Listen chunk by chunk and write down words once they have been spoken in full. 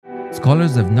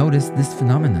Scholars have noticed this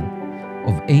phenomenon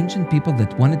of ancient people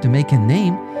that wanted to make a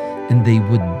name, and they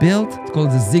would build, it's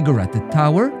called the ziggurat, a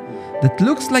tower that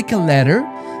looks like a ladder,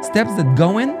 steps that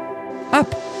go in up.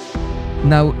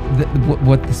 Now,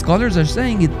 what the scholars are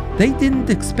saying is they didn't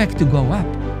expect to go up.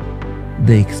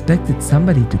 They expected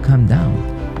somebody to come down.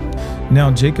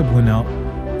 Now Jacob went out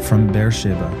from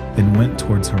Beersheba and went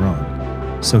towards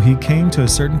Haran. So he came to a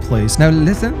certain place. Now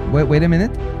listen, wait a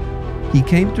minute. He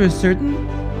came to a certain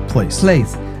place.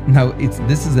 Now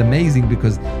this is amazing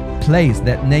because place,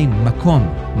 that name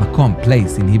makom,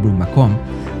 place in Hebrew makom,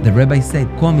 the rabbi said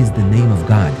kom is the name of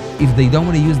God. If they don't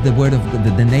want to use the word of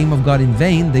the name of God in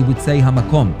vain, they would say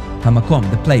hamakom,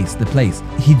 the place.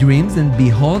 He dreams, and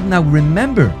behold, now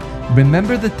remember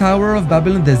the Tower of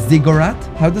Babylon, the ziggurat?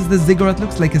 How does the ziggurat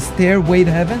look? Like a stairway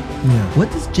to heaven? Yeah. What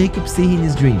does Jacob see in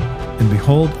his dream? And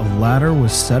behold, a ladder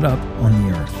was set up on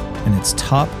the earth, and its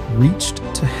top reached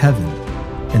to heaven.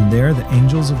 And there the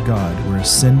angels of God were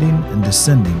ascending and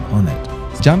descending on it.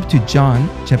 Jump to John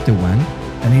chapter 1.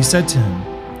 And he said to him,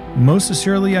 Most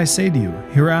assuredly I say to you,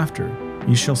 hereafter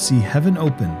you shall see heaven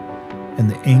open, and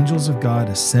the angels of God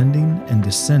ascending and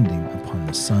descending upon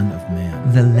the Son of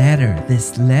Man. The ladder,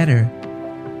 this ladder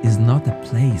is not a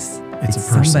place. It's a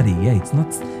person. Somebody. Yeah,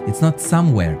 it's not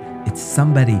somewhere. It's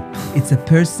somebody. It's a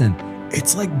person.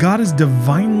 It's like God is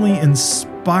divinely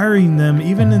inspiring them,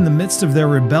 even in the midst of their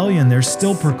rebellion. They're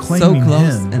still proclaiming so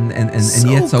close Him. and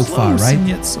yet so far, right? And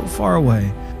yet so far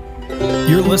away.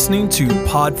 You're listening to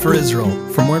Pod for Israel.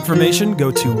 For more information,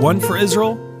 go to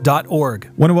oneforisrael.org. I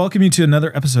want to welcome you to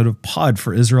another episode of Pod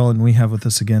for Israel, and we have with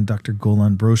us again Dr.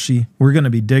 Golan Broshi. We're going to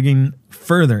be digging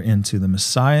further into the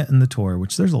Messiah and the Torah,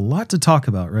 which there's a lot to talk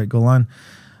about, right, Golan?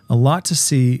 A lot to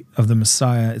see of the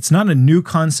Messiah. It's not a new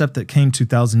concept that came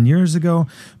 2,000 years ago,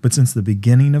 but since the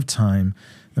beginning of time,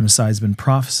 the Messiah has been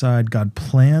prophesied. God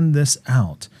planned this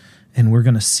out, and we're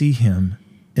going to see Him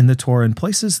in the Torah in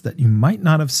places that you might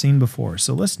not have seen before.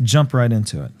 So let's jump right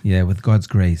into it. Yeah, with God's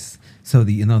grace. So on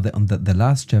the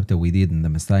last chapter we did in the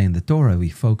Messiah and the Torah, we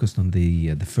focused on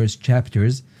the first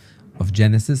chapters of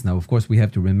Genesis. Now, of course, we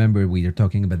have to remember we are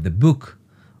talking about the book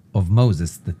of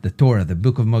Moses, the Torah, the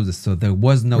book of Moses. So there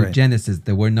was no Genesis,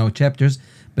 there were no chapters,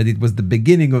 but it was the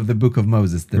beginning of the book of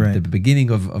Moses, the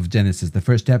beginning of Genesis, the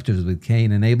first chapters with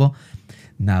Cain and Abel.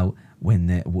 Now,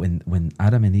 when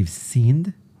Adam and Eve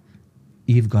sinned,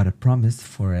 Eve got a promise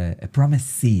for a promised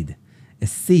seed, a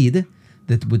seed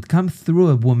that would come through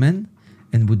a woman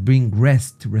and would bring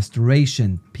rest,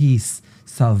 restoration, peace,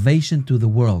 salvation to the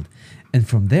world. And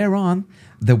from there on,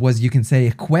 there was, you can say,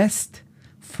 a quest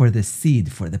for the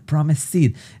seed, for the promised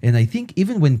seed. And I think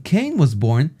even when Cain was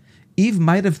born, Eve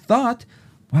might have thought,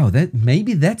 wow,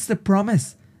 maybe that's the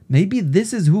promise. Maybe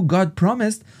this is who God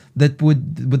promised that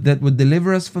would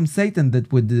deliver us from Satan,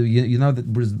 that would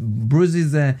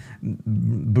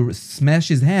smash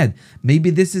his head. Maybe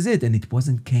this is it. And it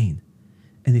wasn't Cain.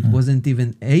 And it wasn't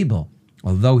even Abel,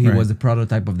 although he was a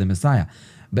prototype of the Messiah.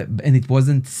 And it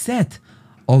wasn't Seth,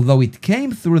 although it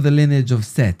came through the lineage of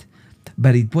Seth.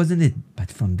 But it wasn't it.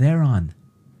 But from there on,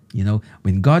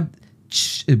 when God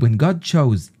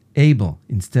chose Abel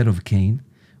instead of Cain,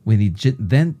 when He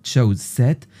then chose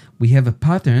Seth, we have a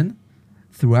pattern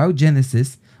throughout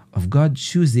Genesis of God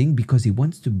choosing because He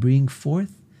wants to bring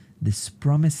forth this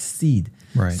promised seed.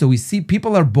 Right. So we see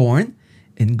people are born,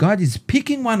 and God is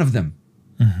picking one of them.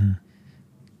 Mm-hmm.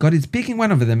 God is picking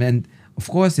one of them, and of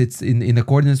course, it's in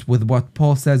accordance with what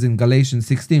Paul says in Galatians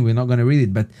 16. We're not going to read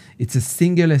it, but it's a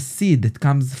singular seed that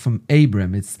comes from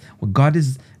Abram. It's what God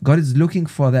is looking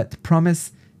for, that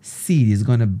promised seed. He's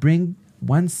going to bring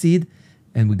one seed,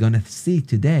 and we're going to see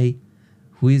today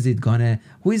who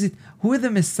the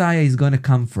Messiah is going to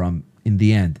come from in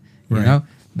the end. The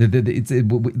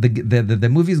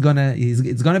movie is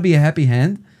it's going to be a happy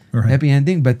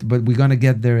ending, but we're going to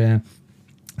get there.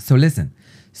 So listen.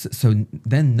 So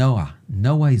then Noah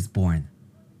is born,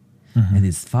 and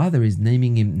his father is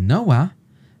naming him Noah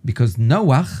because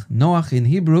Noach in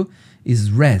Hebrew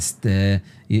is rest,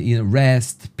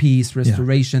 rest, peace,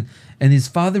 restoration. Yeah. And his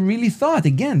father really thought,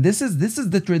 again, this is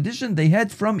the tradition they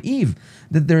had from Eve,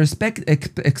 that they're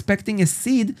expecting a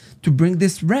seed to bring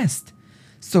this rest.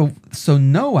 So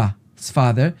Noah's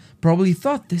father probably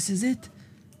thought this is it,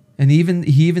 and he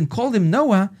even called him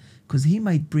Noah because he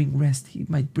might bring rest. He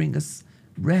might bring us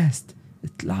rest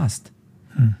at last.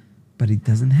 But it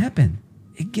doesn't happen.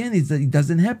 Again, it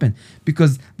doesn't happen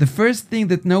because the first thing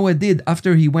that Noah did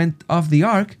after he went off the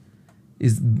ark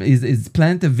is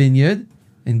plant a vineyard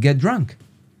and get drunk.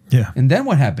 Yeah. And then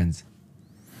what happens?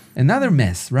 Another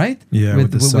mess, right? Yeah,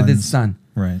 with his son.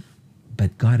 Right.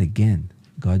 But God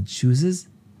chooses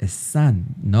a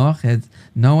son. Noah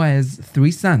has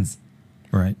 3 sons.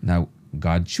 Right. Now,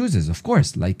 God chooses, of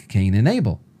course, like Cain and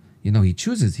Abel. He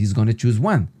chooses. He's going to choose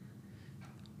one.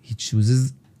 He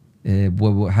chooses,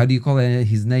 how do you call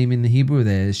his name in Hebrew?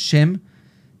 The Shem.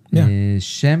 Yeah.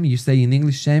 Shem, you say in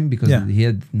English Shem, because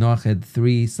Noah had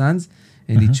 3 sons,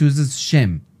 and he chooses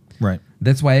Shem. Right.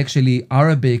 That's why actually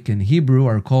Arabic and Hebrew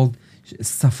are called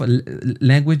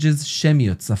languages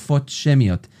Shemiot, Safot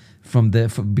Shemiot,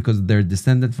 because they're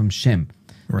descended from Shem.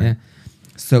 Right.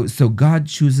 Yeah? So God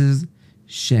chooses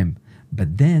Shem,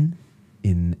 but then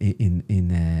in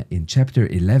chapter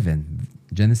 11,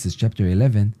 Genesis chapter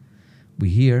 11, we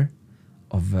hear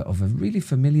of a really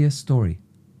familiar story,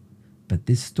 but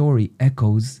this story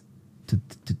echoes to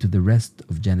the rest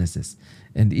of Genesis.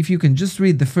 And if you can just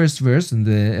read the first verse, and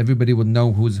everybody would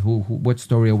know what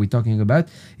story are we talking about.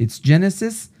 It's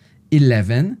Genesis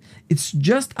 11. It's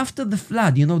just after the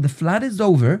flood. The flood is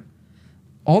over.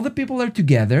 All the people are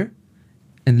together,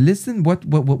 and listen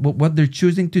what they're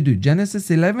choosing to do. Genesis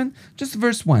 11, just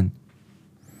verse 1.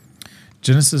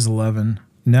 Genesis 11.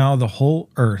 Now the whole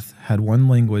earth had one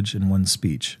language and one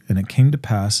speech, and it came to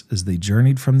pass as they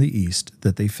journeyed from the east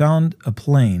that they found a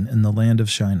plain in the land of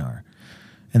Shinar.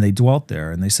 And they dwelt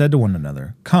there, and they said to one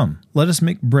another, Come, let us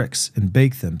make bricks and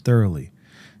bake them thoroughly.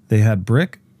 They had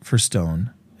brick for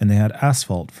stone, and they had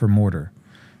asphalt for mortar.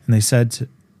 And they said,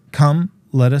 Come,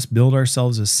 let us build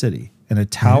ourselves a city, and a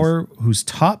tower whose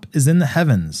top is in the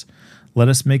heavens. Let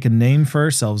us make a name for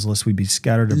ourselves, lest we be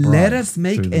scattered abroad. Let us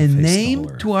make a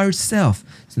name to ourselves.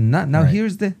 So now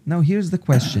here's the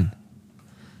question.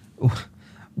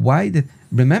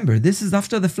 Remember, this is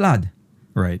after the flood.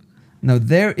 Right. Now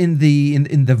there in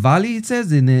the valley, it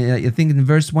says I think in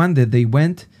verse 1 that they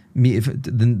went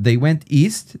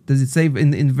east. Does it say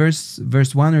in verse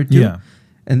 1 or 2? Yeah.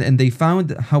 And they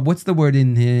found what's the word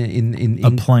in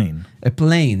a plain. A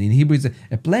plain in Hebrew.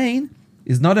 A plain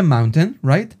is not a mountain,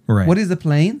 right? Right. What is a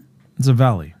plain? It's a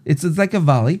valley. It's like a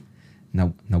valley.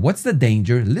 Now what's the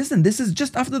danger? Listen, this is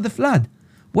just after the flood.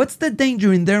 What's the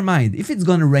danger in their mind? If it's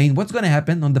gonna rain, what's gonna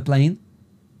happen on the plain?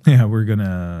 Yeah,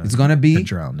 it's gonna be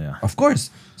drown. Yeah, of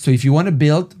course. So if you want to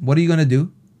build, what are you gonna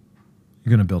do? You're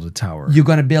gonna build a tower. You're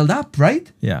gonna build up,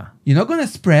 right? Yeah. You're not gonna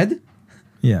spread.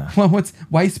 Yeah. Well,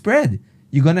 why spread?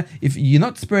 If you're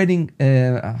not spreading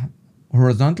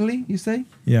horizontally, you say.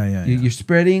 Yeah. You're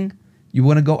spreading. You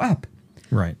want to go up.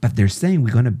 Right. But they're saying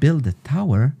we're gonna build a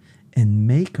tower and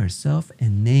make ourselves a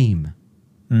name.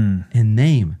 A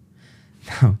name.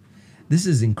 Now, this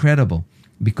is incredible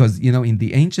because in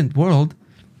the ancient world,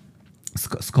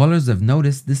 scholars have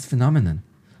noticed this phenomenon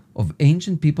of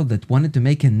ancient people that wanted to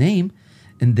make a name,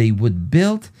 and they would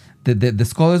build the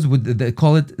scholars would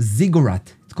call it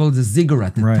ziggurat. It's called a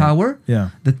ziggurat, a tower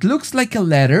that looks like a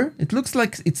ladder. It looks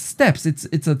like it's steps.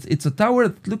 It's a tower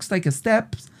that looks like a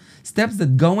steps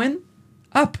that going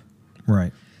up.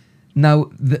 Right. Now,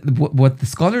 what the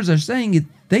scholars are saying is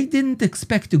they didn't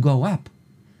expect to go up.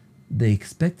 They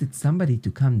expected somebody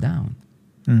to come down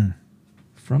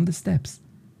from the steps.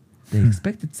 They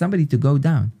expected somebody to go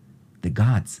down. The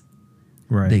gods.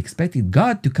 Right. They expected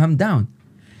God to come down.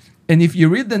 And if you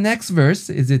read the next verse,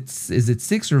 is it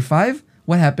 6 or 5?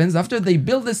 What happens after they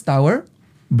build this tower?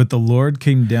 But the Lord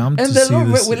came down to see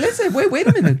this. Wait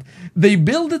a minute. They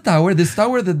build the tower. This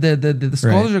tower that the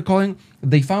scholars are calling.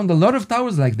 They found a lot of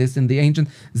towers like this in the ancient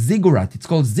ziggurat. It's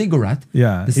called ziggurat.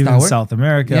 Yeah, this even tower. South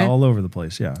America, all over the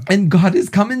place. Yeah. And God is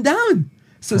coming down.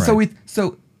 So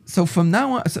from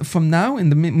now in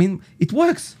the it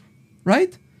works,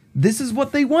 right? This is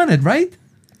what they wanted, right?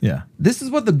 Yeah. This is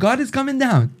what the God is coming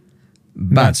down.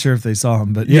 Not sure if they saw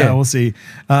him, but we'll see.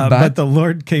 But the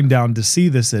Lord came down to see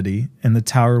the city and the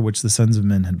tower which the sons of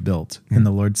men had built. And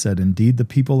the Lord said, Indeed, the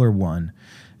people are one,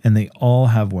 and they all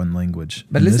have one language.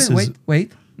 But listen,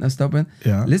 wait. Now stop it.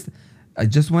 Yeah. Listen, I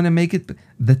just want to make it.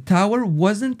 The tower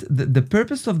wasn't, the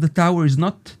purpose of the tower is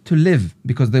not to live,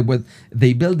 because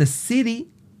they built the city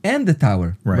and the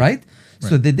tower, right?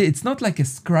 So it's not like a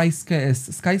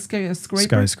skyscraper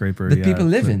that people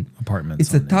live in. Apartments.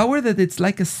 It's a tower that it's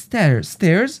like a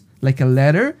stairs, like a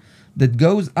ladder that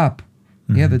goes up.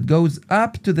 Yeah, that goes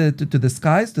up to the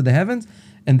skies, to the heavens,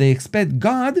 and they expect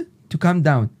God to come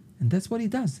down, and that's what He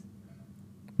does.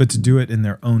 But to do it in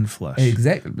their own flesh.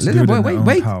 Exactly.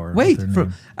 Wait.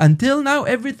 Until now,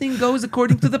 everything goes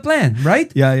according to the plan,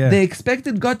 right? Yeah. They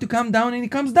expected God to come down, and He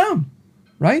comes down,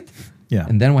 right? Yeah.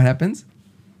 And then what happens?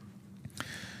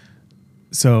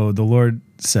 So the Lord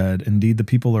said, Indeed, the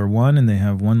people are one, and they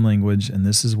have one language, and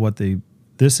this is what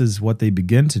they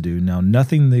begin to do. Now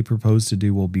nothing they propose to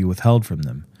do will be withheld from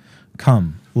them.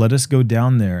 Come, let us go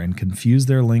down there and confuse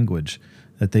their language,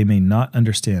 that they may not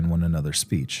understand one another's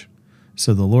speech.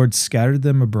 So the Lord scattered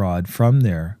them abroad from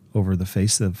there over the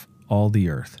face of all the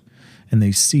earth, and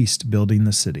they ceased building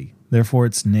the city. Therefore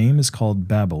its name is called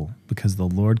Babel, because the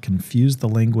Lord confused the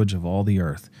language of all the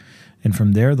earth. And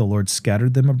from there the Lord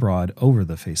scattered them abroad over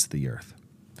the face of the earth.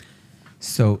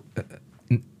 So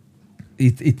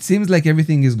it seems like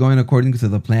everything is going according to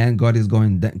the plan. God is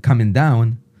coming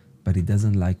down, but he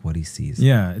doesn't like what he sees.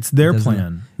 Yeah, it's their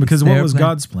plan. Because what was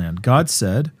God's plan? God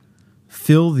said,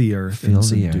 fill the earth and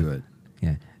subdue it.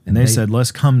 Yeah. And they said,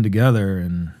 let's come together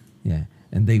and... Yeah.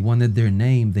 And they wanted their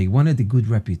name. They wanted a good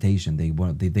reputation. They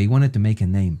wanted to make a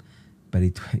name. But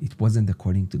it wasn't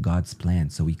according to God's plan.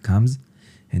 So he comes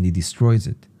and he destroys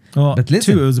it. Well, but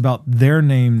listen, too, it was about their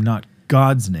name, not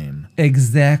God's name.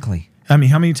 Exactly. I mean,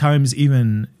 how many times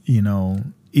even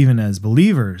as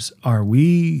believers, are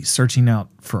we searching out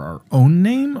for our own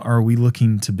name? Or are we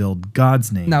looking to build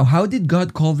God's name? Now, how did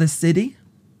God call this city?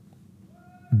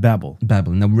 Babel.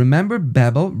 Babel. Now, remember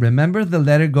Babel. Remember the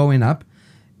letter going up.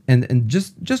 And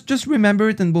just remember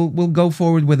it, and we'll go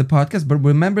forward with the podcast. But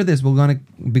remember this: we're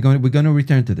gonna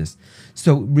return to this.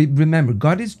 So remember,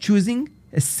 God is choosing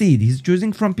a seed. He's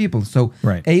choosing from people. So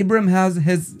right. Abram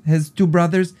has two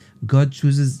brothers. God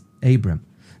chooses Abram.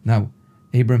 Now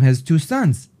Abram has two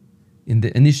sons.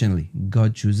 Initially,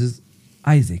 God chooses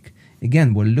Isaac.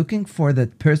 Again, we're looking for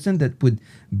that person that would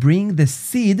bring the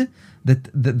seed.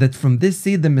 That from this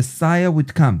seed the Messiah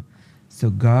would come. So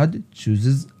God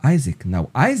chooses Isaac. Now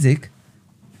Isaac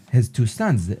has two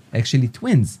sons, actually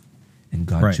twins, and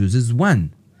God chooses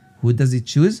one. Who does he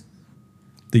choose?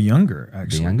 The younger,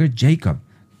 actually. The younger, Jacob.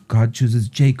 God chooses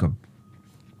Jacob.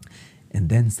 And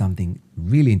then something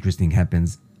really interesting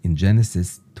happens in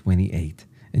Genesis 28.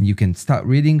 And you can start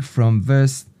reading from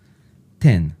verse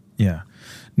 10. Yeah.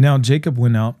 Now Jacob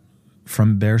went out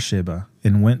from Beersheba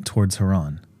and went towards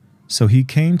Haran. So he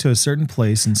came to a certain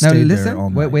place and stayed there all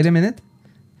night. Wait a minute.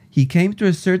 He came to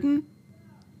a certain,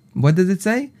 what does it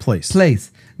say?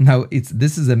 Place. Now,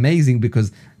 this is amazing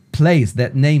because place,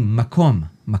 that name,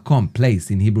 makom,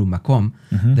 place, in Hebrew, makom,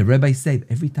 the rabbis say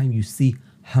every time you see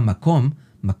hamakom,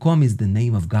 makom is the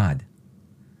name of God.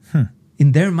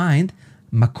 In their mind,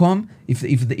 makom,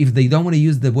 if they don't want to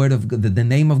use the word of the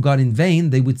name of God in vain,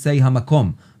 they would say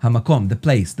hamakom, the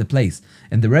place.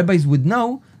 And the rabbis would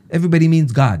know everybody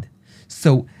means God.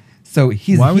 So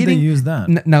he's Why would they use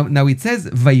that? Now it says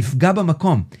vayifga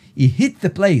b'makom. He hit the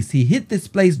place. He hit this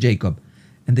place, Jacob.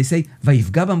 And they say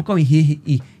vayifga b'makom.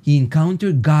 He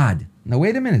encountered God. Now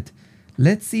wait a minute.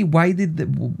 Let's see why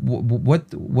what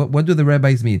do the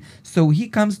rabbis mean? So he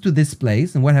comes to this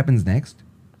place, and what happens next?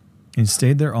 He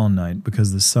stayed there all night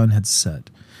because the sun had set.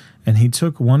 And he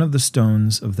took one of the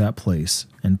stones of that place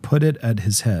and put it at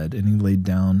his head, and he laid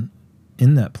down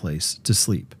in that place to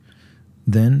sleep.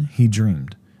 Then he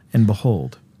dreamed. And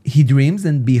behold. He dreams,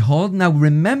 and behold. Now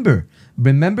remember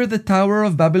the Tower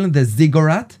of Babylon, the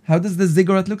ziggurat. How does the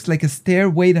ziggurat look? Like a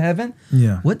stairway to heaven?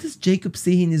 Yeah. What does Jacob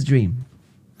see in his dream?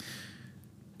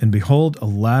 And behold, a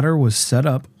ladder was set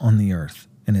up on the earth,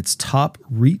 and its top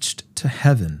reached to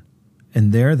heaven.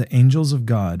 And there the angels of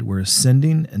God were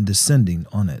ascending and descending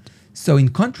on it. So in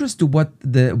contrast to what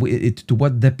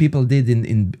the people did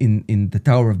in the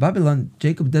Tower of Babylon,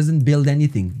 Jacob doesn't build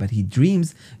anything, but he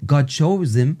dreams. God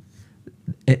shows him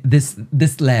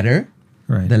this ladder,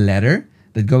 the ladder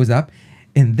that goes up,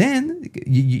 and then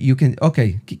you can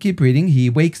keep reading. He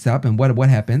wakes up, and what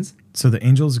happens? So the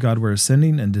angels of God were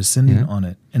ascending and descending on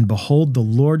it, and behold, the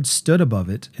Lord stood above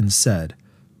it and said,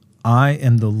 "I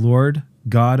am the Lord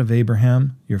God of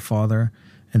Abraham your father,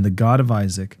 and the God of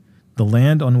Isaac. The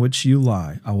land on which you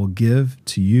lie I will give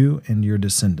to you and your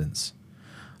descendants.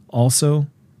 Also,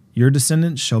 your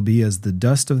descendants shall be as the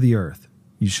dust of the earth.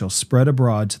 You shall spread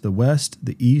abroad to the west,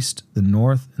 the east, the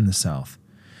north, and the south.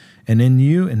 And in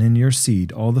you and in your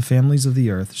seed all the families of the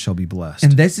earth shall be blessed."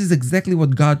 And this is exactly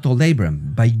what God told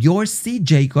Abram. By your seed,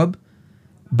 Jacob,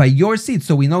 by your seed.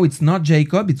 So we know it's not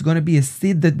Jacob. It's going to be a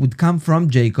seed that would come from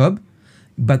Jacob.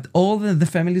 But all the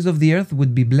families of the earth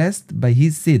would be blessed by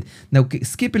his seed. Now,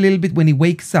 skip a little bit when he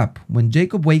wakes up. When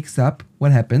Jacob wakes up,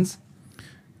 what happens?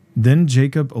 Then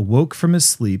Jacob awoke from his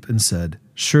sleep and said,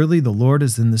 "Surely the Lord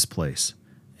is in this place,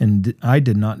 and I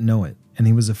did not know it." And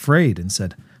he was afraid and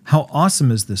said, "How awesome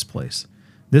is this place!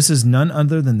 This is none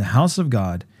other than the house of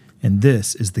God, and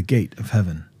this is the gate of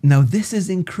heaven." Now, this is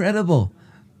incredible,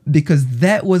 because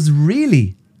that was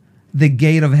really the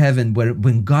gate of heaven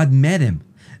when God met him.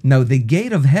 Now, the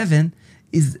gate of heaven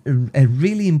is a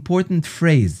really important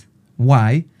phrase.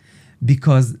 Why?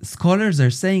 Because scholars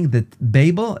are saying that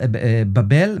Babylon,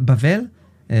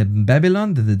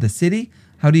 the city,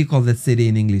 How do you call that city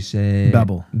in English?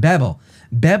 Babel.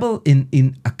 Babel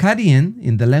in Akkadian,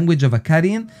 in the language of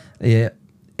Akkadian,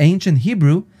 ancient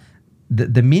Hebrew,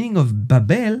 the meaning of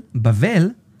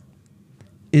Bavel,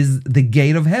 is the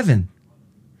gate of heaven.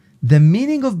 The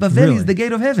meaning of Bavel Really? is the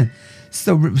gate of heaven.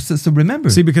 So remember.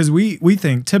 See, because we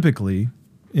think typically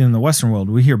in the Western world,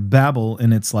 we hear Babel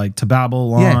and it's like to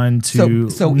babble on, to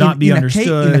not be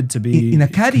understood, to be in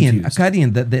Akkadian,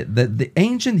 confused. the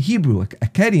ancient Hebrew,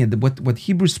 Akkadian, what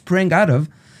Hebrew sprang out of,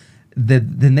 the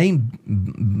name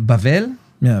Babel,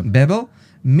 Babel,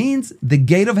 means the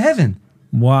gate of heaven.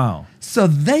 Wow. So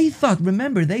they thought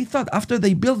after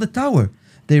they built the tower,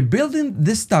 they're building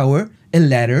this tower, a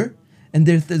ladder, and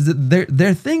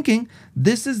they're thinking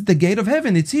this is the gate of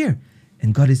heaven. It's here,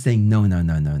 and God is saying no.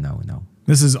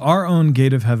 This is our own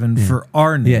gate of heaven for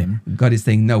our name. Yeah, God is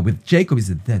saying no. With Jacob, he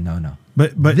said no.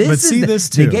 But see this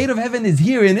too. The gate of heaven is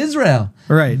here in Israel.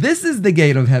 Right. This is the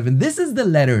gate of heaven. This is the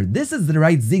letter. This is the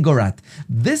right ziggurat.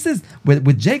 This is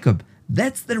with Jacob.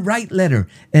 That's the right letter.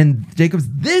 And Jacob's,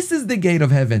 this is the gate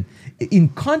of heaven. In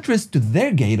contrast to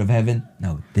their gate of heaven,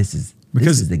 no, this is the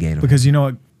gate of heaven. Because you know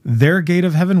what? Their gate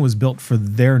of heaven was built for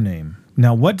their name.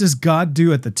 Now, what does God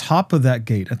do at the top of that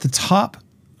gate? At the top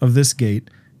of this gate,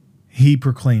 he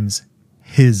proclaims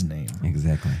his name.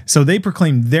 Exactly. So they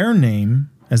proclaim their name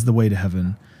as the way to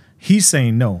heaven. He's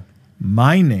saying, no,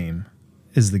 my name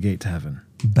is the gate to heaven.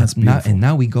 That's beautiful.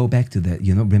 Now we go back to that.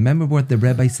 Remember what the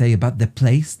rabbis say about the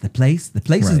place? The place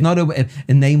is Right. not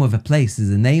a name of a place. It's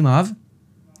a name of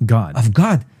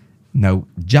God. Now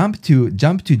jump to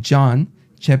John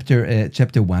chapter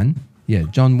 1. Yeah,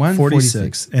 John 1,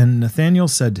 46. And Nathanael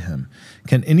said to him,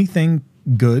 can anything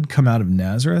good come out of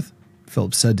Nazareth?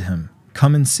 Philip said to him,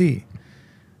 come and see.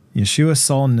 Yeshua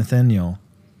saw Nathanael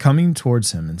coming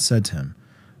towards him and said to him,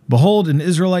 behold, an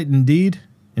Israelite indeed,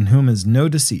 in whom is no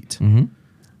deceit. Mm-hmm.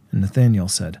 And Nathanael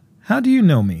said, how do you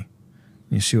know me?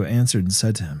 Yeshua answered and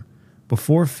said to him,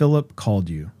 before Philip called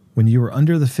you, when you were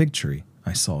under the fig tree,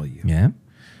 I saw you. Yeah.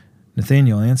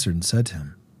 Nathanael answered and said to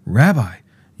him, Rabbi,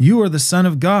 you are the Son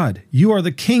of God. You are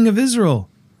the King of Israel.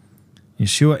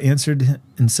 Yeshua answered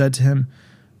and said to him,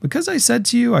 because I said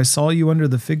to you, I saw you under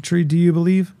the fig tree, do you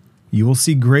believe? You will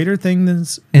see greater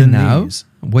things than these.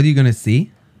 What are you going to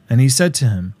see? And he said to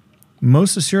him,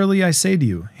 most assuredly I say to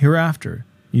you, hereafter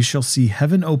you shall see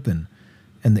heaven open,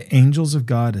 and the angels of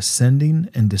God ascending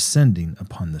and descending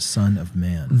upon the Son of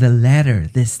Man.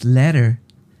 This letter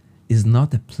is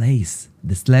not a place.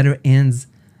 This letter ends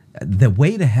the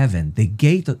way to heaven, the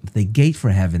gate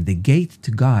for heaven, the gate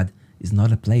to God is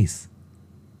not a place.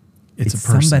 It's a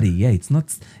person. Somebody. Yeah, it's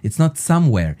not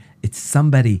somewhere. It's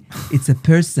somebody. It's a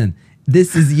person.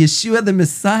 This is Yeshua the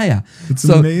Messiah. It's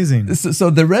amazing. So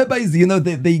the rabbis,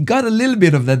 they got a little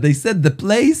bit of that. They said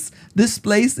this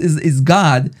place is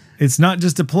God. It's not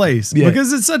just a place,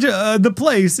 because it's such the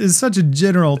place is such a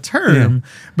general term,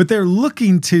 but they're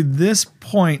looking to this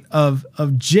point of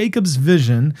Jacob's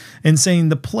vision and saying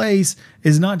the place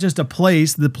is not just a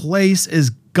place, the place is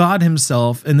God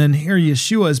himself. And then here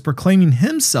Yeshua is proclaiming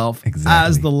himself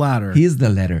as the ladder. He's the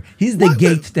ladder. He's the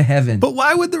gate to heaven. But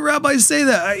why would the rabbis say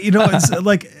that? It's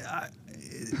like,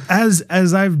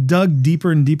 as I've dug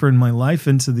deeper and deeper in my life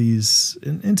into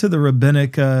the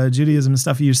rabbinic Judaism and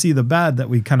stuff, you see the bad that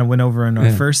we kind of went over in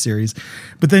our first series,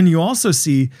 but then you also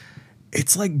see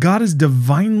it's like God is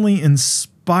divinely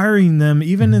inspiring them,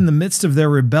 even in the midst of their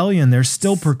rebellion. They're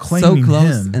still proclaiming so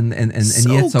close Him, and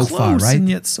yet so far, right? And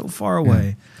yet so far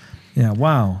away. Yeah,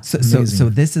 wow. So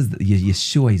this is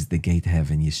Yeshua is the gate to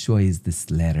heaven. Yeshua is this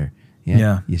ladder.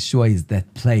 Yeshua is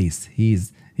that place.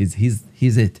 He's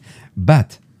it.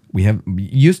 But we have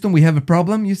Houston. We have a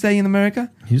problem. You say in America,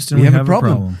 Houston, we have a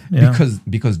problem. Yeah.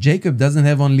 because Jacob doesn't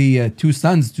have only 2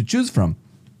 sons to choose from.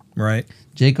 Right.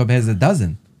 Jacob has a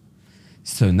dozen.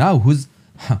 So now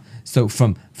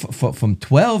from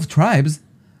 12 tribes,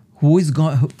 who is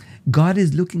God? God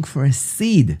is looking for a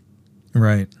seed.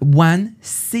 Right. One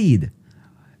seed.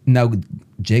 Now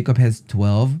Jacob has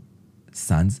 12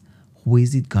 sons. Who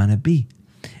is it gonna be?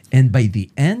 And by the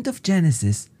end of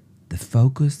Genesis, the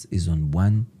focus is on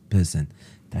one person.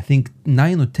 I think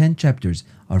 9 or 10 chapters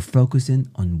are focusing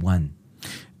on one.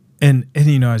 And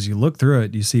as you look through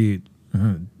it, you see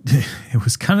it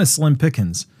was kind of slim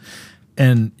pickings.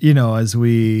 And as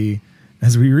we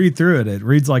read through it, it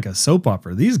reads like a soap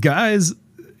opera. These guys,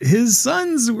 his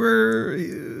sons were,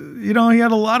 he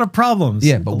had a lot lot of problems.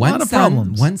 Yeah, but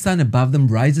one son above them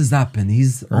rises up, and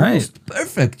he's almost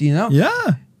perfect. Yeah.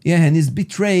 Yeah, and he's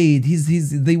betrayed.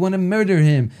 They want to murder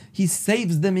him. He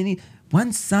saves them, and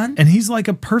one son. And he's like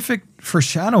a perfect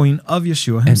foreshadowing of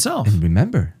Yeshua himself. And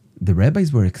remember, the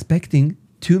rabbis were expecting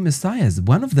two messiahs.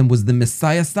 One of them was the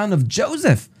Messiah son of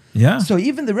Joseph. Yeah. So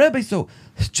even the rabbi, so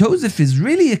Joseph is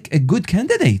really a good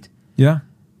candidate. Yeah.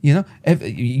 You know, if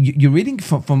you're reading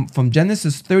from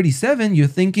Genesis 37, you're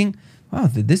thinking, wow,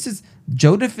 this is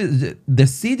Joseph. The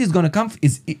seed is going to come.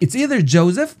 It's either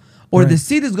Joseph or the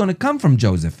seed is going to come from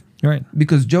Joseph. Right.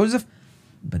 Because Joseph,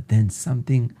 but then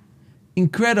something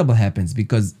incredible happens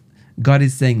because God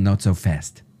is saying not so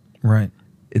fast. Right.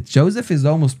 Joseph is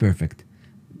almost perfect,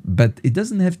 but it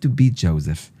doesn't have to be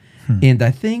Joseph. And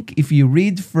I think if you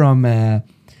read from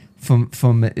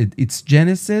it's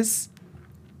Genesis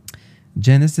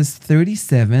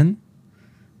 37,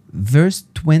 verse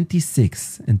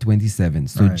 26 and 27.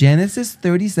 So Right. Genesis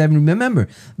 37. Remember,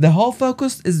 the whole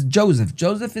focus is Joseph.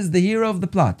 Joseph is the hero of the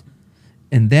plot,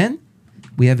 and then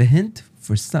we have a hint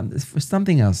for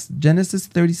something else. Genesis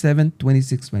 37,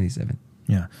 26, 27.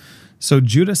 Yeah. So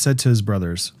Judah said to his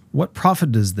brothers, "What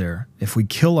profit is there if we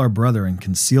kill our brother and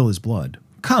conceal his blood?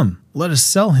 Come, let us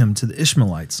sell him to the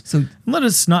Ishmaelites. So Let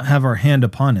us not have our hand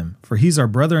upon him, for he's our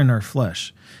brother in our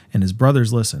flesh." And his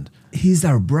brothers listened. he's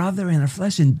our brother in our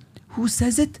flesh, and who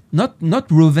says it? Not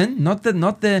Reuben, not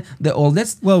the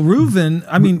oldest. Well, Reuben,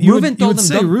 I mean, you Reuben would told them,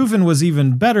 say "Don't-" Reuben was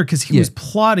even better because he was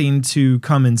plotting to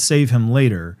come and save him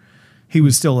later. He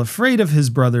was still afraid of his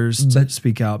brothers to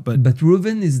speak out, But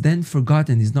Reuben is then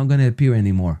forgotten. He's not going to appear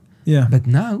anymore. yeah. But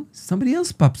now somebody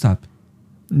else pops up.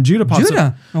 Judah pops Judah.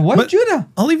 up. Now, what But Judah?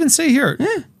 I'll even say here,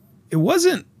 it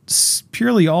wasn't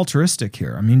purely altruistic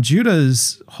here. I mean,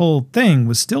 Judah's whole thing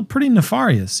was still pretty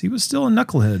nefarious. He was still a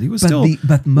knucklehead. He was still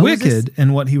but Moses, wicked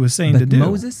in what he was saying to But do.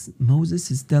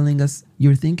 Moses is telling us,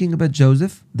 you're thinking about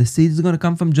Joseph. The seed is going to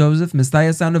come from Joseph,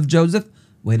 Messiah son of Joseph.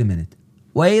 Wait a minute.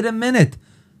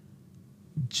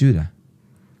 Judah.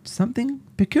 Something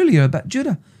peculiar about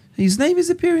Judah. His name is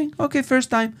appearing. Okay, first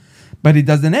time. But it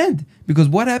doesn't end. Because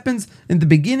what happens in the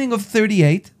beginning of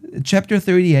 38, chapter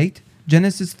 38,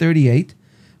 Genesis 38,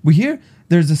 we hear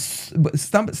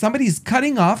somebody is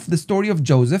cutting off the story of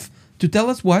Joseph to tell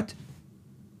us what?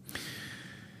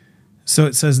 So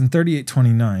it says in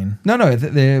 38:29.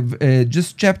 No,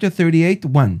 just chapter 38,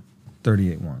 1.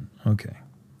 38:1. Okay.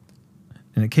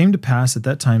 And it came to pass at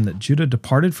that time that Judah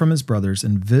departed from his brothers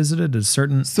and visited a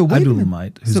certain So wait a minute.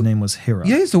 Adulamite, whose name was Hira.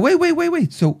 Yeah, so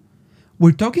wait. So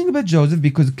we're talking about Joseph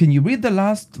because can you read the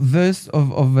last verse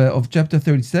of chapter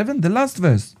 37? The last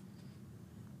verse.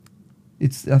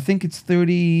 I think it's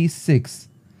 36.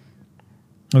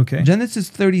 Okay. Genesis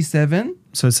 37.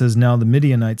 So it says, "Now the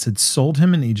Midianites had sold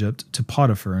him in Egypt to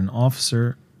Potiphar, an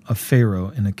officer of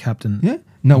Pharaoh and a captain." Yeah.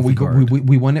 No, of the guard.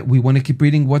 we want to keep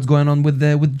reading what's going on with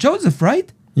Joseph,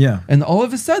 right? Yeah. And all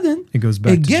of a sudden, It goes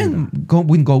back to again.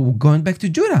 Going back to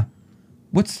Judah.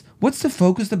 What's the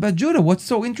focus about Judah? What's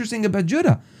so interesting about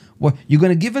Judah? What you're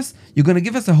gonna give us? You're gonna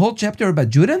give us a whole chapter about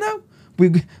Judah now?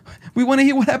 We want to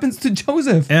hear what happens to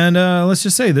Joseph. And let's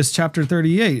just say this chapter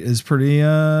 38 is pretty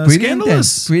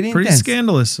scandalous. Pretty intense.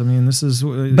 Scandalous. I mean, this is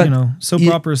soap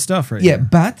opera stuff right Yeah, here.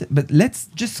 but let's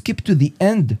just skip to the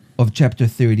end of chapter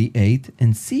 38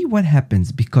 and see what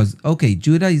happens because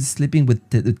Judah is sleeping with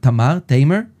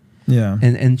Tamar. Yeah.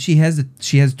 And she has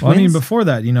twins. Well, I mean, before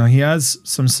that, he has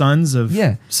some sons of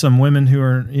some women who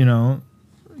are,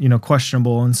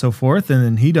 questionable and so forth. And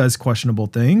then he does questionable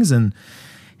things and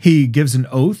he gives an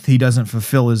oath. He doesn't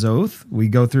fulfill his oath. We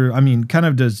go through,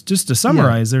 just to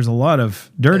summarize, there's a lot of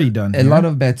dirty done here. A lot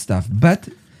of bad stuff. But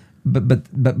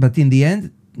in the end,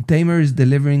 Tamar is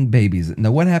delivering babies.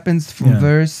 Now, what happens from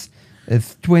verse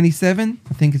 27?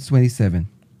 I think it's 27.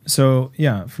 So,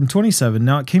 from 27,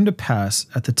 "Now it came to pass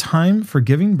at the time for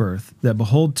giving birth that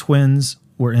behold, twins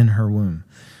were in her womb."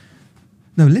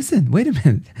 Now, listen, wait a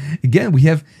minute. Again, we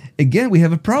have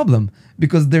a problem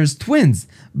because there's twins.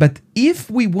 But if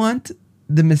we want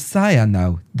the Messiah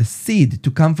now, the seed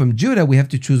to come from Judah, we have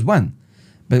to choose one.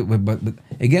 But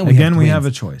again, we have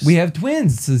a choice. We have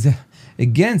twins. So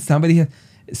again,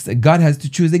 God has to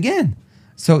choose again.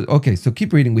 So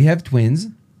keep reading. We have twins.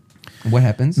 What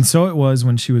happens? "And so it was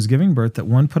when she was giving birth that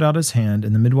one put out his hand,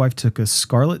 and the midwife took a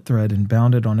scarlet thread and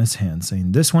bound it on his hand,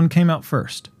 saying, 'This one came out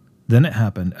first.' Then it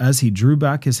happened, as he drew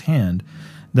back his hand,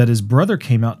 that his brother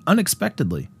came out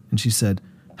unexpectedly. And she said,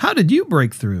 'How did you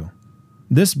break through?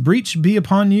 This breach be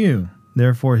upon you.'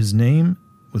 Therefore his name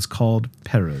was called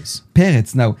Perez."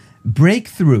 Peretz. Now,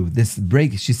 breakthrough.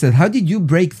 She said, "How did you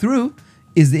break through?"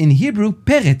 Is in Hebrew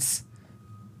Peretz.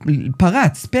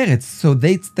 Peretz. So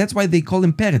that's why they call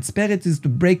him Peretz. Peretz is to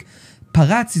break.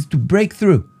 Paratz is to break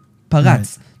through.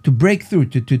 Paratz, to break through,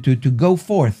 to go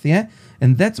forth. Yeah,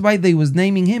 and that's why they was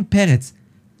naming him Peretz.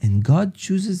 And God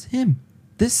chooses him,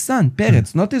 this son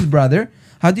Peretz, not his brother.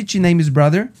 How did she name his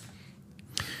brother?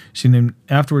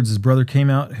 Afterwards, his brother came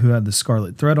out who had the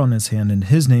scarlet thread on his hand, and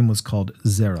his name was called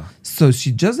Zerah. So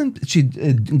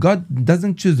God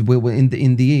doesn't choose.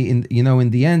 In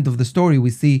the end of the story, we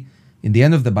see in the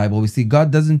end of the Bible, we see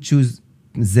God doesn't choose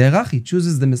Zerah. He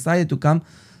chooses the Messiah to come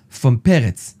from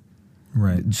Peretz.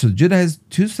 Right. So Judah has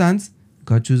two sons.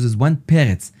 God chooses one,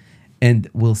 Peretz, and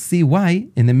we'll see why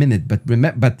in a minute.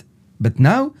 But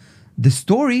now the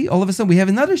story, all of a sudden, we have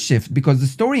another shift because the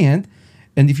story ends.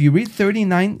 And if you read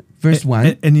 39 verse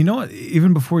 1... And you know what?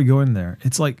 Even before we go in there,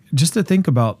 it's like, just to think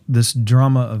about this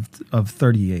drama of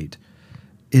 38,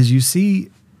 is you see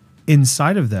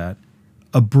inside of that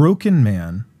a broken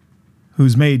man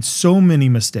who's made so many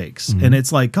mistakes. Mm-hmm. And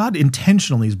it's like God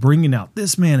intentionally is bringing out,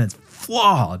 this man is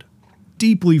flawed,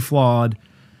 deeply flawed,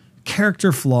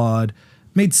 character flawed,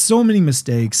 made so many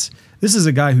mistakes. This is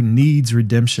a guy who needs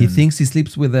redemption. He thinks he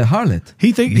sleeps with a harlot.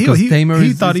 He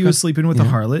thought he was sleeping with a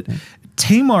harlot. Yeah.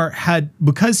 Tamar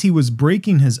because he was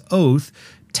breaking his oath,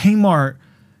 Tamar,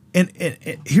 and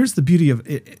here's the beauty of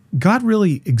it. God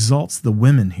really exalts the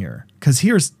women here, because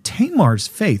here's Tamar's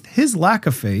faith, his lack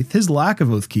of faith, his lack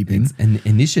of oath keeping. It's an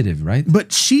initiative, right?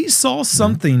 But she saw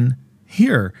something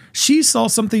here. She saw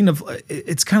something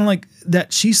it's kind of like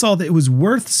that. She saw that it was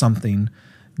worth something,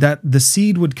 that the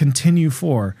seed would continue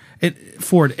forward,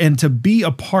 and to be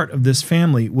a part of this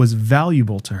family was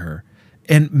valuable to her.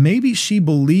 And maybe she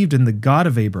believed in the God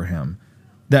of Abraham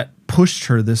that pushed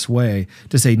her this way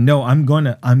to say, no, I'm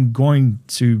going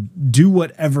to do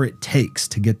whatever it takes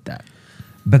to get that.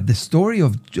 But the story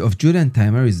of Judah and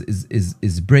Tamar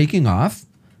is breaking off.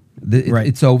 Right.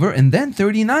 It's over. And then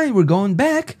 39, we're going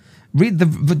back. Read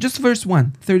just verse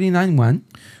 1, 39:1.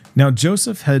 Now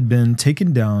Joseph had been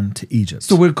taken down to Egypt.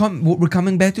 So we're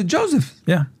coming back to Joseph.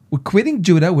 Yeah. We're quitting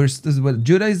Judah.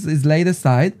 Judah is laid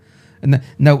aside. And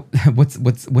now,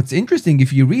 what's interesting,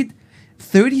 if you read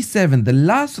 37, the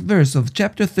last verse of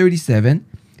chapter 37,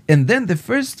 and then the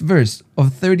first verse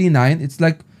of 39, it's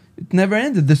like it never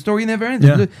ended. The story never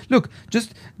ended. Yeah. Look,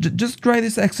 just try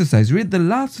this exercise. Read the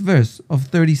last verse of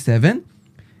 37,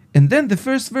 and then the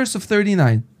first verse of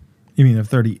 39. You mean of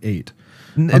 38?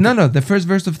 Okay. No, the first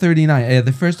verse of 39.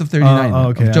 The first of 39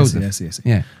 okay. of Joseph. I see.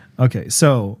 Yeah. Okay,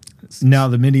 so now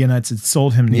the Midianites had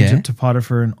sold him in Egypt to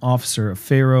Potiphar, an officer of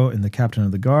Pharaoh and the captain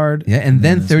of the guard. Yeah, and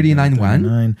then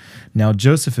 39:1. Now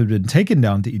Joseph had been taken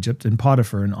down to Egypt, and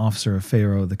Potiphar, an officer of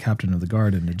Pharaoh, the captain of the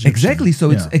guard, and Egyptian. Exactly.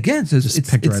 So it's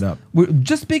picked right up. We're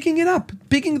just picking it up,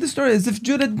 picking the story as if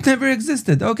Judah never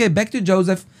existed. Okay, back to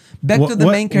Joseph, to the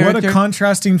main character. What a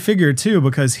contrasting figure too,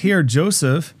 because here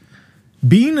Joseph,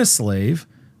 being a slave,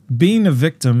 being a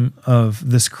victim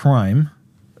of this crime,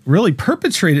 really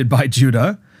perpetrated by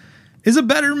Judah, is a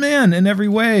better man in every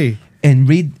way. And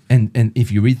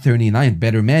if you read 39,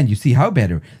 better man, you see how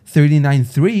better.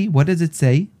 39:3, what does it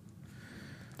say?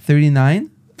 39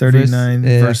 verse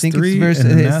 3.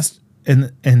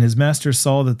 And his master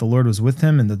saw that the Lord was with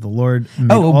him, and that the Lord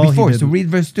made before. So read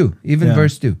verse 2,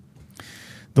 verse 2.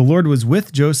 The Lord was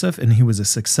with Joseph, and he was a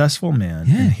successful man,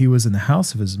 and he was in the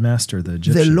house of his master, the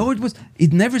Egyptian. The Lord was,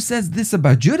 it never says this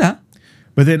about Judah.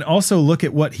 But then also look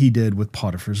at what he did with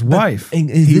Potiphar's wife.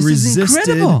 He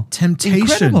resisted temptation.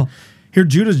 Incredible. Here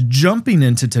Judah's jumping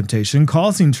into temptation,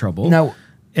 causing trouble. Now,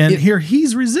 here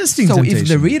he's resisting temptation.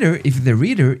 So if the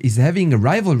reader is having a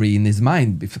rivalry in his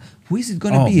mind, who is it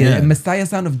going to be? A Messiah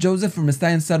son of Joseph or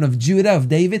Messiah son of Judah, of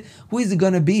David? Who is it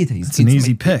going to be? It's an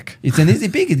easy pick. It's an easy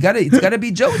pick. It's gotta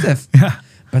be Joseph. Yeah.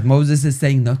 But Moses is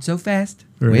saying, not so fast.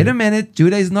 Right. Wait a minute.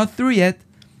 Judah is not through yet.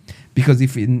 Because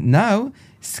if now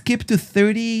skip to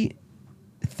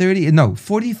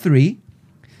 43,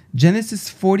 Genesis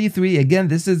 43. Again,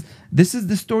 this is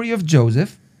the story of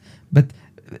Joseph, but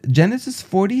Genesis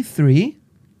 43,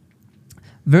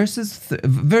 verse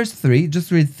 3.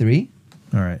 Just read 3.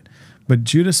 All right. But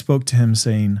Judah spoke to him,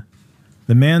 saying,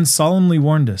 the man solemnly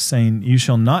warned us, saying, you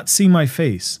shall not see my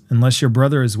face unless your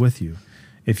brother is with you.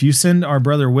 If you send our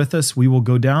brother with us, we will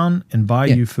go down and buy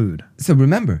you food. So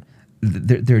remember,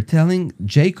 they're telling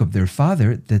Jacob, their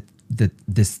father, that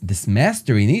this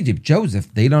master in Egypt,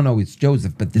 Joseph, they don't know it's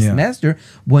Joseph, but this master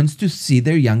wants to see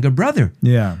their younger brother.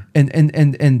 Yeah.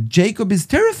 And Jacob is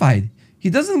terrified. He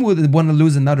doesn't want to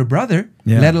lose another brother,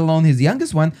 let alone his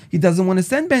youngest one. He doesn't want to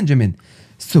send Benjamin.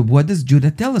 So what does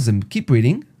Judah tell him? Keep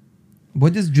reading.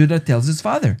 What does Judah tells his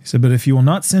father? He said, but if you will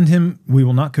not send him, we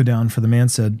will not go down. For the man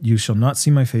said, you shall not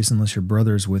see my face unless your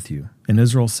brother is with you. And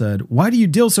Israel said, why do you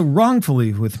deal so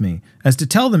wrongfully with me, as to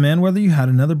tell the man whether you had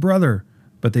another brother?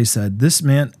 But they said, this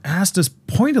man asked us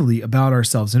pointedly about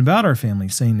ourselves and about our family,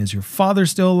 saying, is your father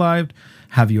still alive?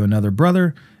 Have you another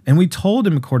brother? And we told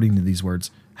him according to these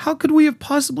words. How could we have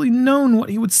possibly known what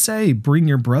he would say? Bring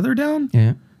your brother down?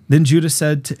 Yeah. Then Judah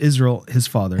said to Israel, his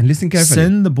father, And listen carefully.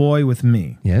 send the boy with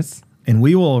me, Yes. and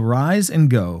we will arise and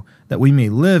go, that we may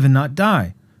live and not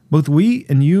die, both we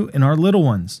and you and our little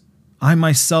ones. I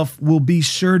myself will be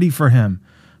surety for him.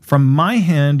 From my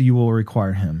hand you will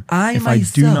require him, if I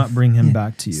do not bring him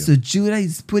back to you. So Judah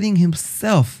is putting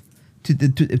himself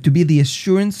to be the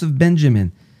assurance of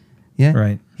Benjamin. Yeah.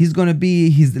 Right. He's gonna be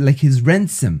his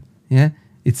ransom. Yeah.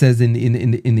 It says in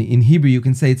Hebrew, you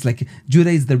can say it's like Judah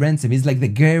is the ransom. He's like the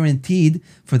guaranteed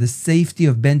for the safety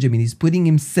of Benjamin. He's putting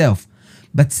himself.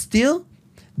 But still,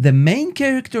 the main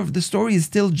character of the story is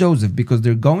still Joseph, because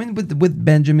they're going with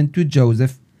Benjamin to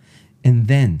Joseph. And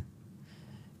then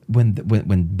when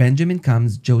Benjamin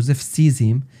comes, Joseph sees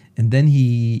him, and then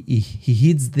he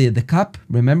heeds the cup.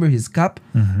 Remember his cup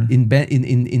in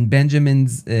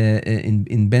Benjamin's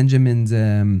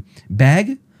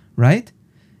bag, right?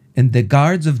 And the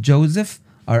guards of Joseph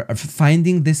are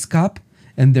finding this cup,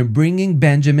 and they're bringing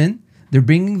Benjamin, they're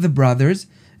bringing the brothers,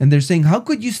 and they're saying, how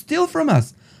could you steal from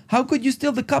us? How could you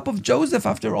steal the cup of Joseph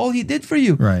after all he did for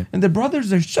you? Right. And the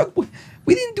brothers are shocked.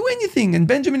 We didn't do anything. And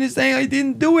Benjamin is saying, I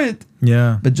didn't do it.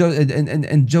 Yeah. But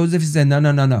Joseph is saying,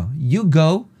 no. You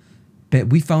go. But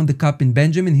we found the cup in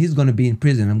Benjamin. He's going to be in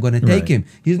prison. I'm going to take him.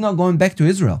 He's not going back to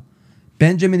Israel.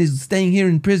 Benjamin is staying here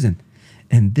in prison.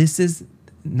 And this is...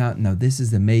 Now this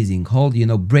is amazing.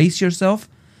 Brace yourself,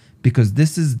 because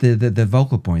this is the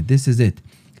vocal point. This is it.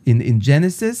 In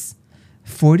Genesis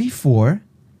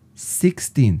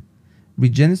 44:16.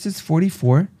 Read Genesis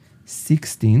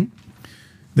 44:16.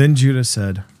 Then Judah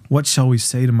said, what shall we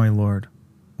say to my Lord?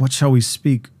 What shall we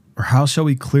speak, or how shall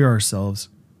we clear ourselves?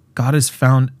 God has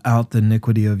found out the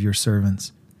iniquity of your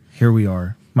servants. Here we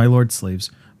are, my Lord's slaves,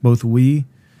 both we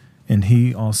and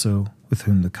he also with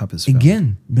whom the cup is found.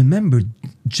 Again, remember,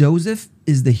 Joseph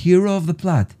is the hero of the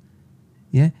plot.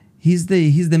 Yeah, he's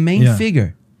the main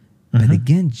figure. But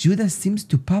again, Judah seems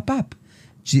to pop up,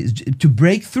 to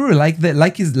break through, like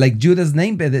Judah's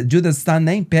name, Judah's son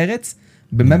name, Peretz.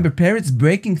 Remember Peretz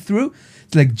breaking through?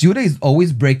 It's like Judah is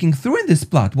always breaking through in this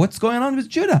plot. What's going on with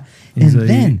Judah?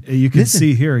 You can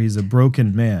see here he's a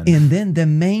broken man. And then the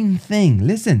main thing,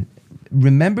 listen,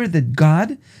 remember that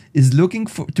God is looking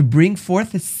to bring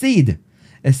forth a seed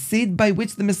by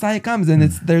which the Messiah comes, and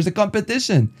there's a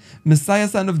competition: Messiah,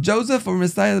 son of Joseph, or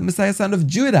Messiah, son of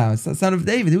Judah, son of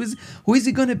David. Who is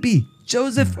he going to be,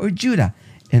 Joseph or Judah?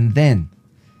 And then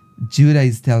Judah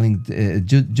is telling.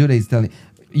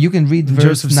 You can read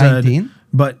verse Joseph 19. Said,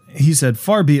 but he said,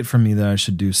 far be it from me that I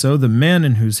should do so. The man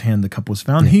in whose hand the cup was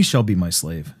found, he shall be my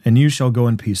slave, and you shall go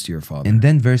in peace to your father. And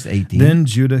then verse 18. Then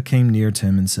Judah came near to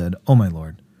him and said, O my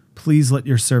Lord, please let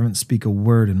your servant speak a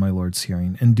word in my Lord's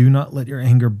hearing, and do not let your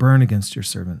anger burn against your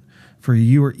servant, for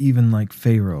you are even like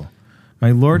Pharaoh.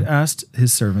 My Lord asked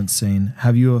his servants, saying,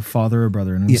 have you a father or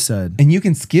brother? And we said... And you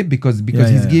can skip because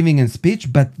he's giving a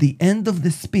speech, but the end of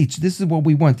the speech, this is what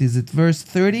we want. Is it verse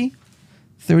 30?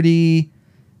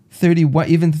 31,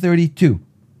 even 32.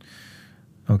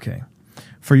 Okay.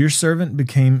 For your servant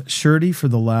became surety for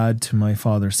the lad to my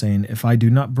father, saying, if I do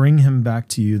not bring him back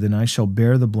to you, then I shall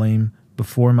bear the blame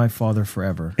before my father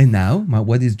forever. And now,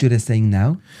 what is Judah saying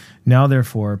now? Now,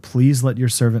 therefore, please let your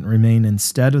servant remain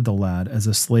instead of the lad as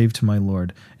a slave to my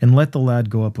Lord, and let the lad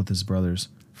go up with his brothers.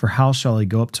 For how shall I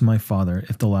go up to my father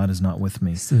if the lad is not with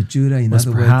me? So Judah,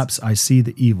 perhaps I see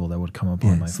the evil that would come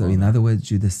upon my father. So in other words,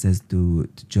 Judah says to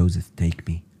Joseph, take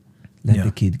me. Let the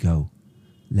kid go.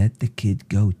 Let the kid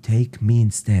go. Take me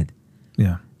instead.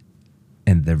 Yeah.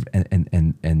 And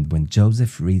when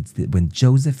Joseph when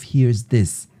Joseph hears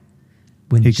this,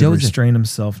 he could restrain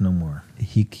himself no more.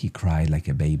 He cried like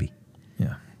a baby.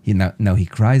 Yeah. He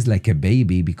cries like a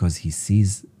baby because he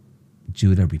sees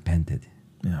Judah repented.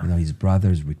 Yeah. His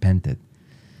brothers repented.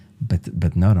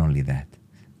 But not only that,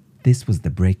 this was the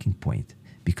breaking point,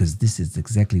 because this is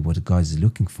exactly what God is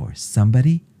looking for.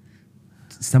 Somebody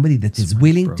that is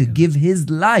willing to give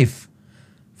his life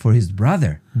for his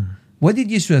brother. What did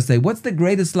Yeshua say? What's the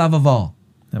greatest love of all?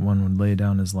 That one would lay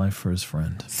down his life for his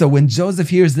friend. So when Joseph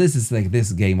hears this, it's like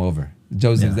this game over.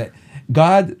 Joseph said,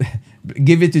 God,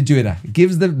 give it to Judah.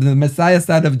 Gives the Messiah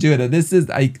son of Judah. This is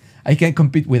I can't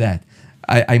compete with that.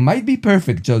 I might be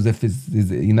perfect. Joseph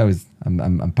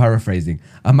I'm paraphrasing.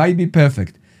 I might be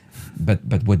perfect, but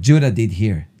what Judah did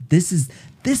here, this is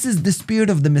the spirit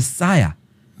of the Messiah.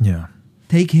 Yeah.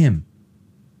 Take him.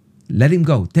 Let him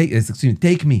go. Take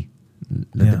me.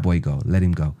 Let the boy go. Let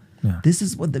him go. Yeah. This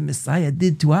is what the Messiah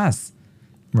did to us.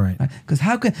 Right. Because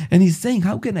he's saying,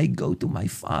 how can I go to my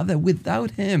father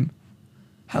without him?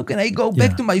 How can I go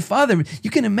back to my father? You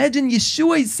can imagine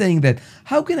Yeshua is saying that.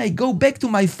 How can I go back to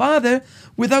my father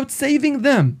without saving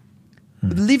them?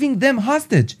 Leaving them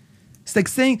hostage? It's like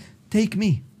saying, take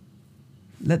me.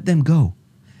 Let them go.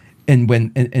 And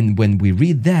when we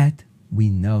read that, we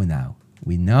know now.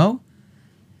 We know.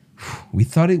 We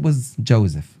thought it was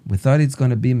Joseph. We thought it's going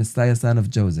to be Messiah, son of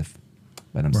Joseph.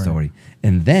 But I'm sorry.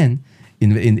 And then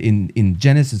in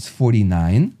Genesis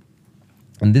 49,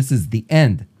 and this is the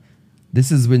end.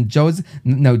 This is when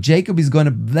now Jacob is going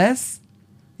to bless.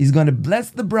 He's going to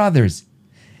bless the brothers.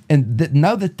 And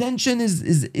now the tension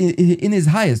is in his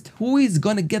highest. Who is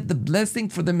going to get the blessing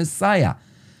for the Messiah?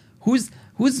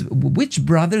 Which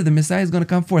brother the Messiah is going to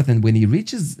come forth? And when he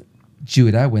reaches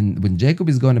Judah, when Jacob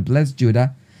is going to bless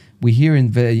Judah, we hear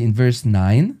in verse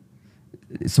 9.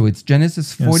 So it's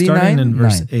Genesis 49. Starting in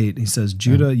verse 9. 8, he says,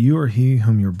 Judah, you are he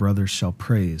whom your brothers shall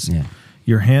praise. Yeah.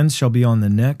 Your hands shall be on the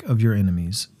neck of your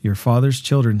enemies. Your father's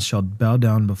children shall bow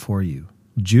down before you.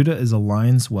 Judah is a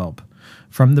lion's whelp.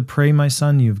 From the prey, my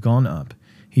son, you have gone up.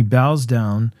 He bows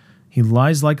down. He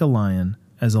lies like a lion.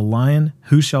 As a lion,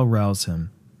 who shall rouse him?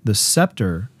 The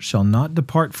scepter shall not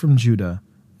depart from Judah,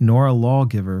 nor a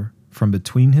lawgiver from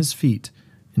between his feet,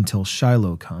 until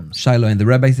Shiloh comes. Shiloh, and the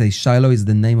rabbis say Shiloh is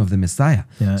the name of the Messiah.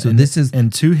 Yeah, so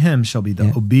and to him shall be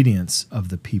the obedience of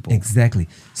the people. Exactly.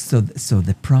 So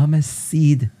the promised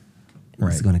seed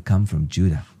is going to come from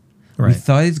Judah. We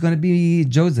thought it's going to be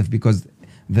Joseph because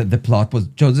the plot was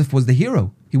Joseph was the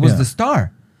hero. He was the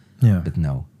star. Yeah. But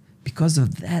no, because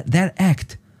of that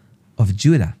act of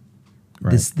Judah,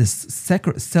 this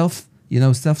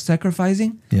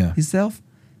self-sacrificing himself,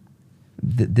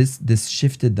 this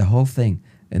shifted the whole thing.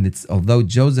 And it's although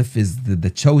Joseph is the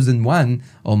chosen one,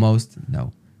 almost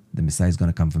the Messiah is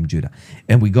going to come from Judah.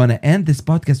 And we're going to end this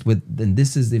podcast with, and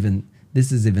this is even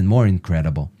more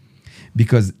incredible,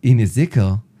 because in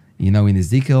Ezekiel,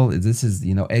 this is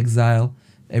exile.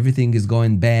 Everything is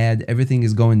going bad. Everything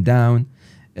is going down,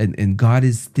 and God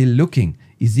is still looking.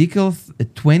 Ezekiel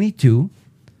 22,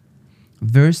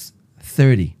 verse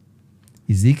 30.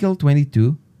 Ezekiel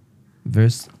 22,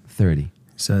 verse 30. It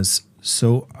says,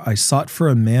 So I sought for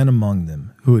a man among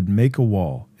them who would make a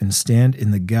wall and stand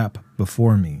in the gap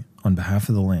before me on behalf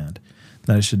of the land,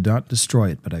 that I should not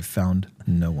destroy it, but I found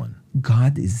no one.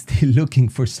 God is still looking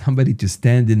for somebody to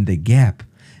stand in the gap,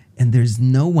 and there's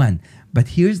no one. But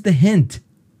here's the hint.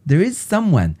 There is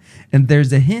someone, and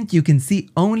there's a hint you can see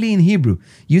only in Hebrew.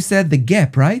 You said the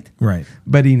gap, right? Right.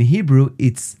 But in Hebrew,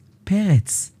 it's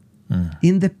peretz.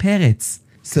 In the peretz.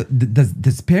 So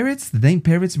does peretz, the name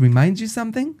peretz, remind you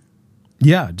something?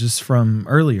 Yeah, just from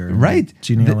earlier. Right.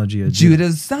 Genealogy of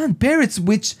Judah's son, Peretz,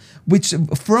 which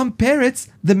from Peretz,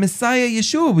 the Messiah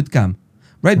Yeshua would come.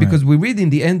 Right? Because we read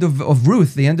in the end of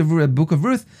Ruth, the end of the book of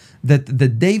Ruth,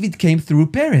 that David came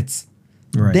through Peretz.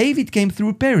 Right. David came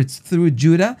through Peretz, through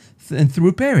Judah and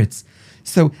through Peretz.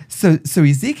 So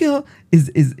Ezekiel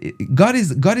God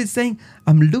is saying,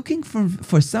 I'm looking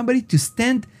for somebody to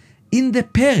stand in the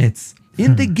Peretz,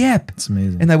 in the gap. It's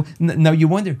amazing. And now you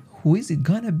wonder, who is it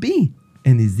gonna be?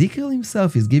 And Ezekiel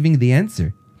himself is giving the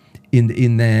answer in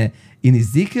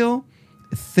Ezekiel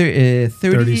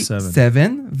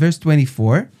 37, verse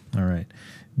 24. All right.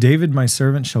 David, my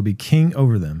servant, shall be king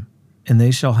over them, and they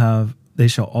shall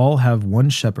all have one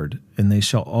shepherd, and they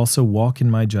shall also walk in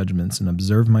my judgments and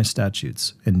observe my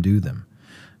statutes and do them.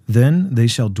 Then they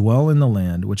shall dwell in the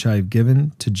land which I have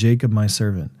given to Jacob my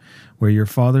servant, where your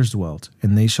fathers dwelt,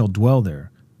 and they shall dwell there,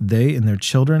 they and their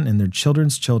children and their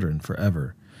children's children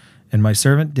forever. And my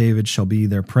servant David shall be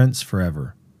their prince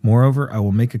forever. Moreover, I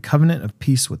will make a covenant of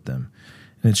peace with them,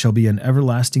 and it shall be an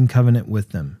everlasting covenant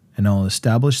with them, and I will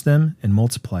establish them and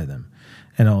multiply them,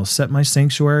 and I will set my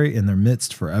sanctuary in their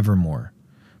midst forevermore.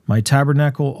 My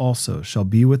tabernacle also shall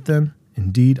be with them.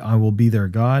 Indeed, I will be their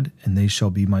God, and they shall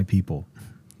be my people.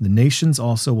 The nations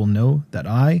also will know that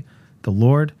I, the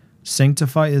Lord,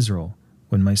 sanctify Israel,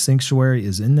 when my sanctuary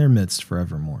is in their midst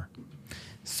forevermore.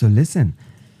 So listen,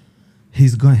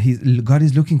 God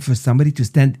is looking for somebody to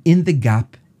stand in the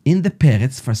gap, in the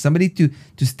Peretz, for somebody to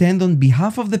stand on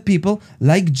behalf of the people,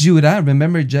 like Judah.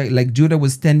 Remember, like Judah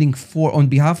was standing on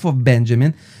behalf of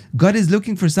Benjamin. God is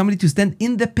looking for somebody to stand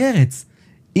in the Peretz,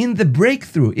 in the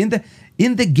breakthrough, in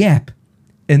the gap.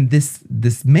 And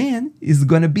this man is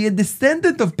going to be a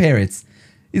descendant of Peretz.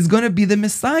 Is going to be the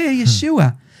Messiah,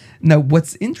 Yeshua. Now,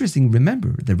 what's interesting,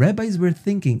 remember, the rabbis were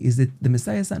thinking, is it the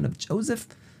Messiah son of Joseph,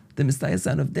 the Messiah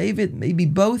son of David, maybe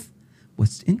both?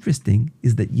 What's interesting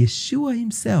is that Yeshua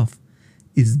himself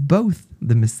is both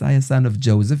the Messiah son of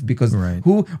Joseph, because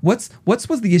what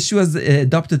was the Yeshua's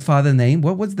adopted father name?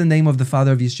 What was the name of the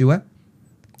father of Yeshua?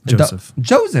 Joseph.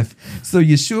 Joseph. So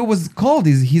Yeshua was called.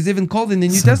 He's even called in the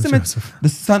New Testament the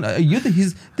son.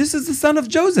 This is the son of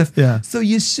Joseph. Yeah. So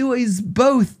Yeshua is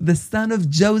both the son of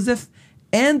Joseph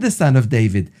and the son of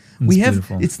David, We have,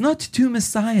 beautiful. it's not two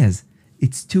Messiahs.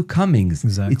 It's two comings.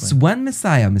 Exactly. It's one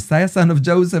Messiah. Messiah, son of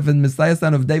Joseph, and Messiah,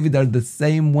 son of David are the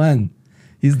same one.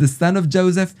 He's the son of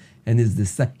Joseph, and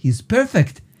he's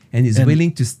perfect, and he's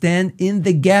willing to stand in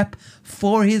the gap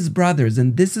for his brothers.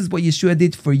 And this is what Yeshua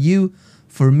did for you,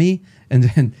 for me,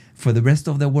 and for the rest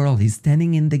of the world. He's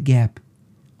standing in the gap.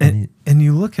 And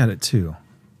you look at it too.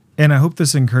 And I hope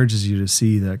this encourages you to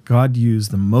see that God used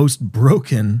the most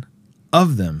broken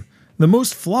of them, the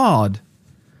most flawed,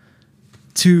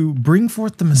 to bring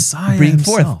forth the Messiah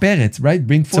himself. Forth, Peretz, right?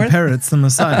 Bring forth. To Peretz, the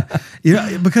Messiah.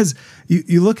 Because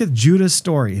you look at Judah's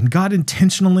story, and God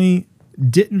intentionally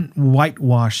didn't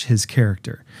whitewash his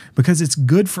character, because it's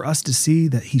good for us to see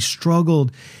that he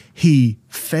struggled, he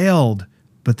failed,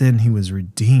 but then he was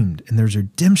redeemed. And there's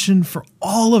redemption for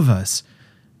all of us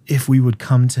if we would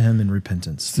come to him in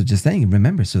repentance. So just saying,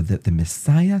 remember, so that the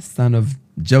Messiah, son of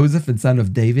Joseph and son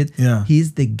of David,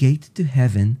 he's the gate to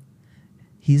heaven.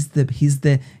 He's the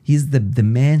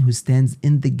man who stands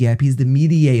in the gap. He's the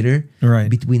mediator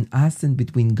between us and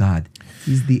between God.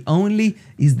 He's the only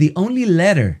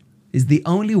letter. Is the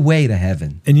only way to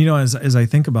heaven. And as I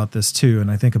think about this too, and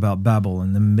I think about Babel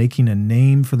and them making a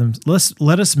name for them,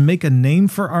 let us make a name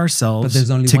for ourselves, but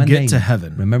there's only to one get name. to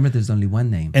heaven. Remember, there's only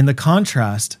one name. And the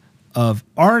contrast of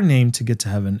our name to get to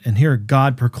heaven, and here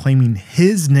God proclaiming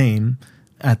his name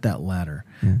at that ladder,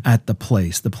 at the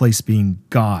place being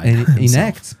God. And in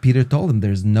Acts, Peter told him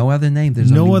there's no other name.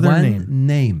 There's no only other one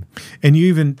name. And you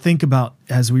even think about,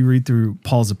 as we read through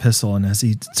Paul's epistle, and as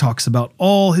he talks about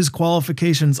all his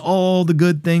qualifications, all the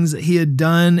good things that he had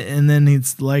done, and then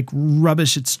it's like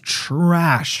rubbish, it's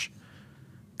trash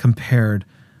compared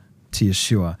to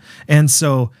Yeshua. And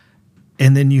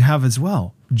then you have as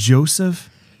well Joseph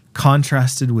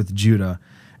contrasted with Judah.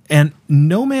 And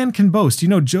no man can boast.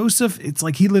 Joseph, it's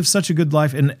like he lived such a good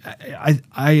life. And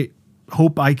I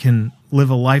hope I can live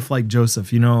a life like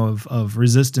Joseph, of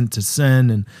resistant to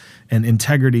sin and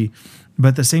integrity. But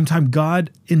at the same time,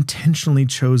 God intentionally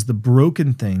chose the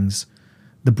broken things,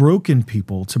 the broken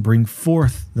people, to bring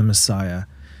forth the Messiah.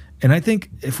 And I think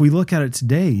if we look at it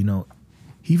today,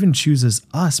 he even chooses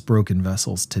us broken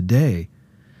vessels today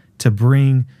to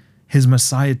bring his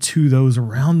Messiah to those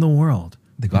around the world.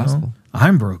 The gospel.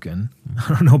 I'm broken. I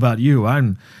don't know about you.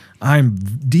 I'm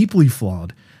deeply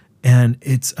flawed. And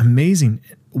it's amazing.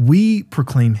 We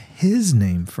proclaim his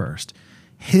name first.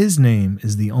 His name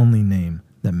is the only name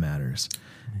that matters.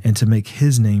 And to make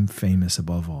his name famous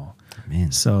above all.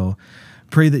 Amen. So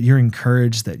pray that you're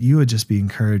encouraged, that you would just be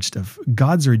encouraged of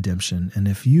God's redemption. And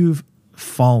if you've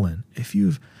fallen, if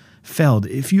you've failed,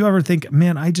 if you ever think,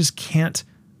 man, I just can't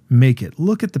make it,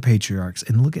 look at the patriarchs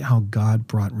and look at how God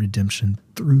brought redemption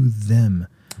through them.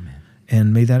 Amen.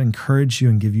 And may that encourage you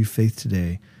and give you faith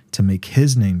today to make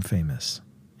his name famous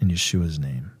in Yeshua's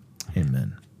name.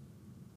 Amen.